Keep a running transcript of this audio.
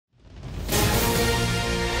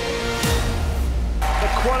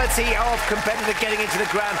quality of competitor getting into the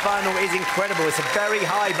grand final is incredible. It's a very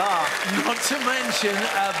high bar. Not to mention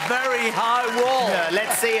a very high wall.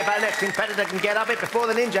 Let's see if our next competitor can get up it before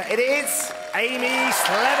the ninja. It is Amy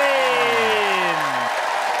Slevin.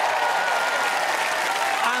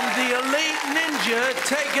 And the elite ninja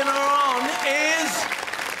taking her on is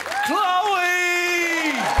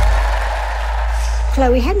Chloe!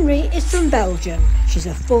 Chloe Henry is from Belgium. She's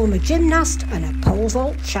a former gymnast and a pole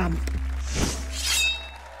vault champ.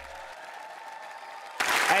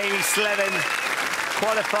 Amy Slevin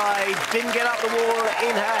qualified, didn't get up the wall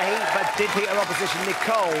in her heat, but did beat her opposition.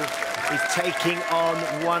 Nicole is taking on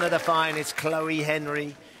one of the finest, Chloe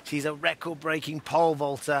Henry. She's a record-breaking pole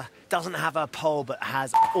vaulter. Doesn't have her pole, but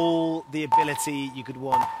has all the ability you could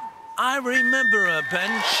want. I remember her, Ben.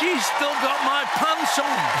 She's still got my pants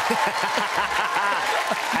on.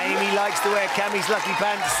 Amy likes to wear Cammy's lucky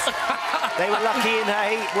pants. They were lucky in her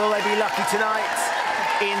heat. Will they be lucky tonight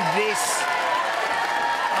in this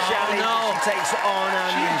challenge? No. She takes on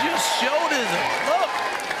She just showed us it. Look.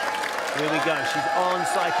 Here we go. She's on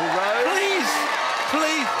Cycle Road. Please,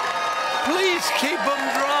 please, please keep them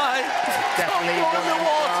dry. Definitely on the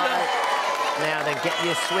water. Now then, get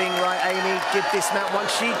your swing right, Amy. Good dismount. Once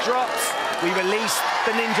she drops, we release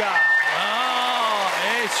the ninja. Oh,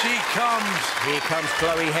 here she comes. Here comes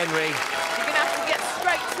Chloe Henry. You're going to have to get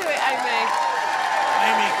straight to it, Amy.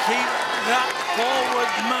 Amy, keep that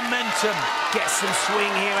forward momentum. Get some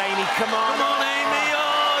swing here, Amy. Come on. Come on, Amy.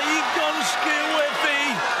 Oh, you've gone skew whippy.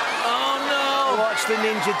 Oh, no. Watch the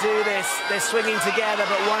ninja do this. They're swinging together,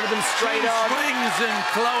 but one of them straight on. Swings and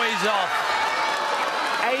Chloe's off.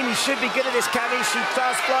 Amy should be good at this, Cammy. She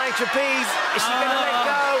does flying trapeze. Is she going to let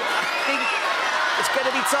go? I think it's going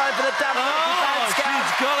to be time for the double.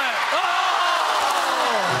 She's got it. Oh!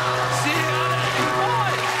 See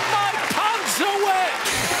my pants are wet.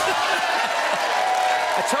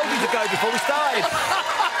 I told you to go before we started.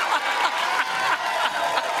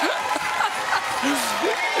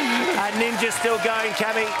 And ninja's still going,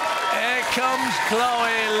 Cammy. Here comes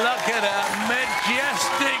Chloe. Look at her.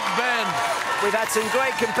 Majestic bend. We've had some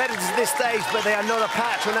great competitors at this stage, but they are not a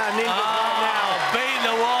patch on our ninjas right now. Beat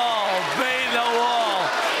the wall. Beat the wall.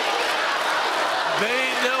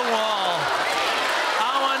 Beat the wall.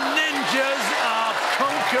 Our ninjas are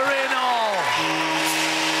conquering all.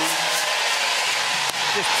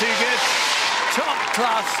 Just too good. Top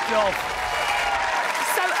class stuff.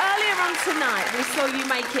 So earlier on tonight, we saw you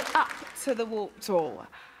make it up to the warp tour.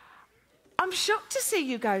 I'm shocked to see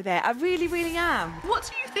you go there. I really, really am. What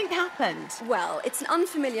do you think happened? Well, it's an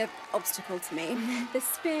unfamiliar obstacle to me. The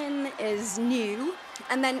spin is new,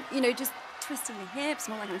 and then, you know, just twisting the hips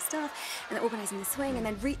and all that kind of stuff, and then organising the swing, and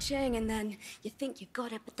then reaching, and then you think you've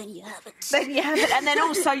got it, but then you haven't. Then you haven't, and then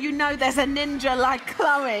also you know there's a ninja like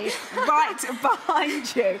Chloe right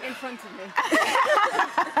behind you. In front of me.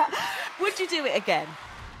 Would you do it again?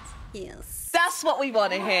 Yes. That's what we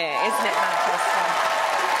want to hear, isn't it, Manchester?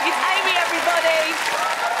 It's Amy, everybody.